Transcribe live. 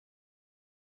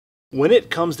When it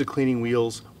comes to cleaning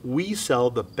wheels, we sell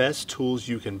the best tools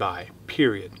you can buy,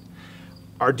 period.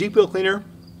 Our deep wheel cleaner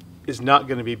is not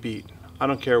going to be beat. I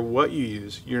don't care what you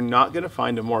use, you're not going to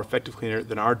find a more effective cleaner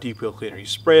than our deep wheel cleaner. You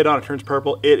spray it on, it turns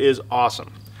purple, it is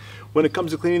awesome. When it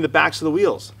comes to cleaning the backs of the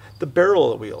wheels, the barrel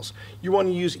of the wheels, you want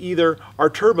to use either our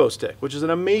turbo stick, which is an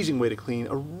amazing way to clean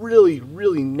a really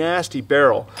nasty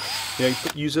barrel. You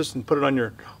use this and put it on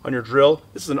your drill.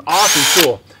 This is an awesome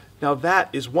tool. Now that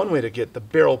is one way to get the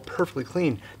barrel perfectly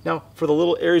clean. Now for the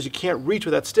little areas you can't reach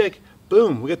with that stick,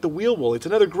 boom, we get the wheel wool. It's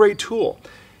another great tool.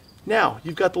 Now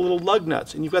you've got the little lug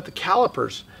nuts and you've got the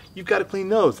calipers. You've got to clean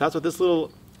those. That's what this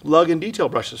little lug and detail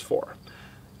brush is for.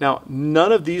 Now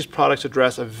none of these products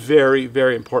address a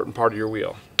very important part of your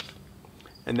wheel.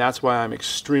 And that's why I'm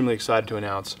extremely excited to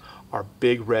announce our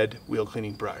big red wheel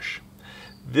cleaning brush.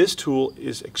 This tool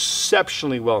is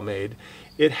exceptionally well made.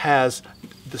 It has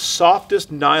the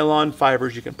softest nylon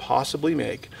fibers you can possibly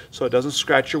make, so it doesn't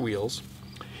scratch your wheels.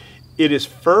 It is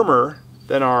firmer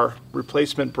than our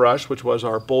replacement brush, which was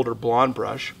our Boulder Blonde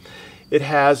brush. It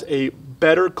has a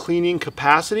better cleaning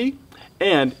capacity,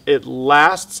 and it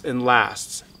lasts and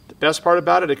lasts. The best part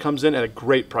about it, it comes in at a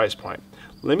great price point.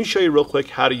 Let me show you real quick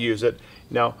how to use it.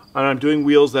 Now, I'm doing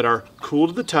wheels that are cool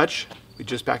to the touch. We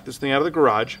just backed this thing out of the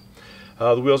garage.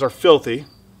 The wheels are filthy.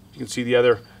 You can see the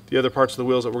other parts of the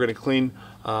wheels that we're going to clean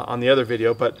on the other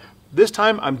video, but this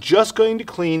time I'm just going to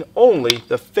clean only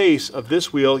the face of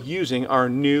this wheel using our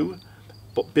new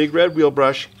big red wheel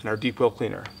brush and our deep wheel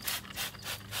cleaner.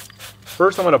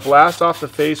 First I'm going to blast off the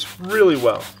face really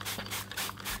well.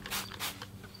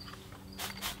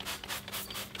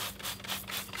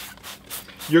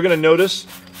 You're going to notice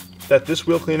that this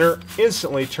wheel cleaner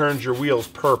instantly turns your wheels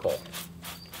purple.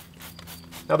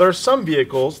 Now there are some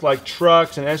vehicles like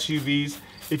trucks and SUVs,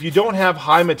 if you don't have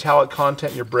high metallic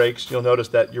content in your brakes, you'll notice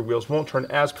that your wheels won't turn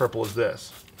as purple as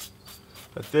this.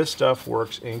 But this stuff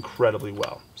works incredibly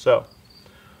well. So,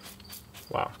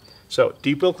 wow. So,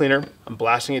 deep wheel cleaner, I'm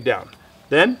blasting it down.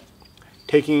 Then,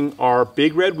 taking our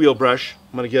big red wheel brush,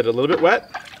 I'm going to get it a little bit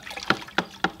wet.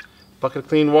 Bucket of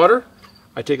clean water.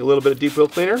 I take a little bit of deep wheel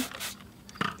cleaner.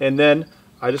 And then,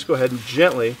 I just go ahead and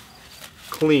gently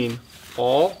clean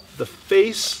all the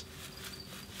face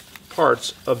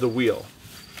parts of the wheel.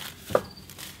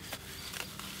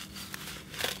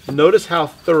 Notice how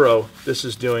thorough this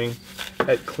is doing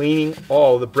at cleaning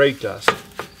all the brake dust.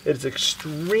 It's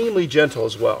extremely gentle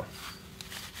as well.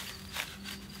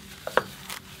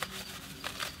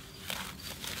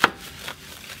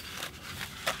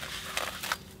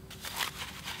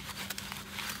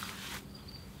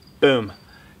 Boom.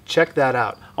 Check that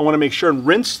out. I want to make sure and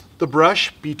rinse the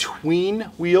brush between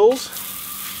wheels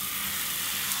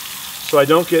so I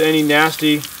don't get any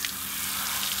nasty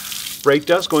brake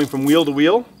dust going from wheel to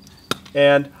wheel,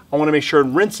 and I want to make sure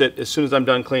and rinse it as soon as I'm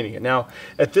done cleaning it. Now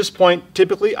at this point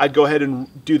typically I'd go ahead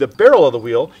and do the barrel of the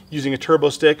wheel using a turbo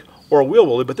stick or a wheel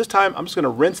woolly, but this time I'm just going to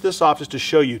rinse this off just to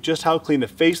show you just how clean the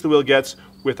face of the wheel gets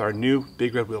with our new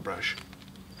big red wheel brush.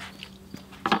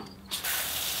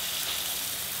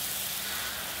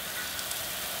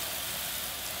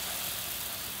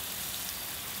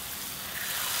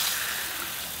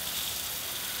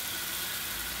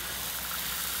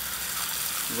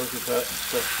 Look at that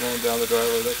stuff going down the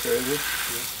driveway, that's crazy.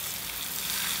 Yeah.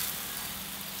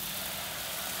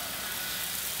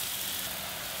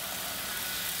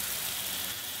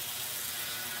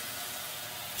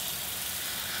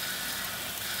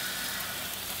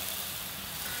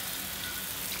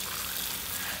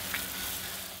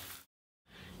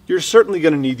 You're certainly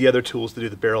going to need the other tools to do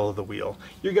the barrel of the wheel.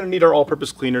 You're going to need our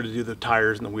all-purpose cleaner to do the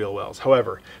tires and the wheel wells.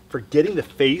 However, for getting the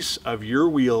face of your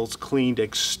wheels cleaned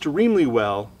extremely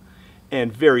well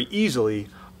and very easily,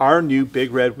 our new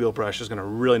big red wheel brush is going to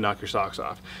really knock your socks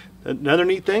off. Another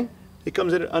neat thing, it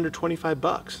comes in at under 25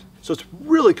 bucks. So it's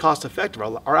really cost effective.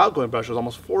 Our outgoing brush was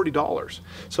almost $40.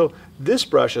 So this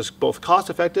brush is both cost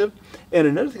effective, and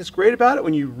another thing that's great about it,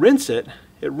 when you rinse it,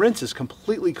 it rinses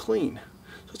completely clean.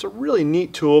 So it's a really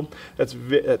neat tool that's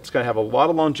going to have a lot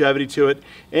of longevity to it,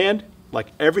 and like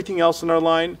everything else in our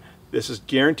line, this is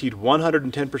guaranteed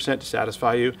 110% to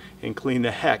satisfy you and clean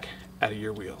the heck out of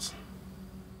your wheels.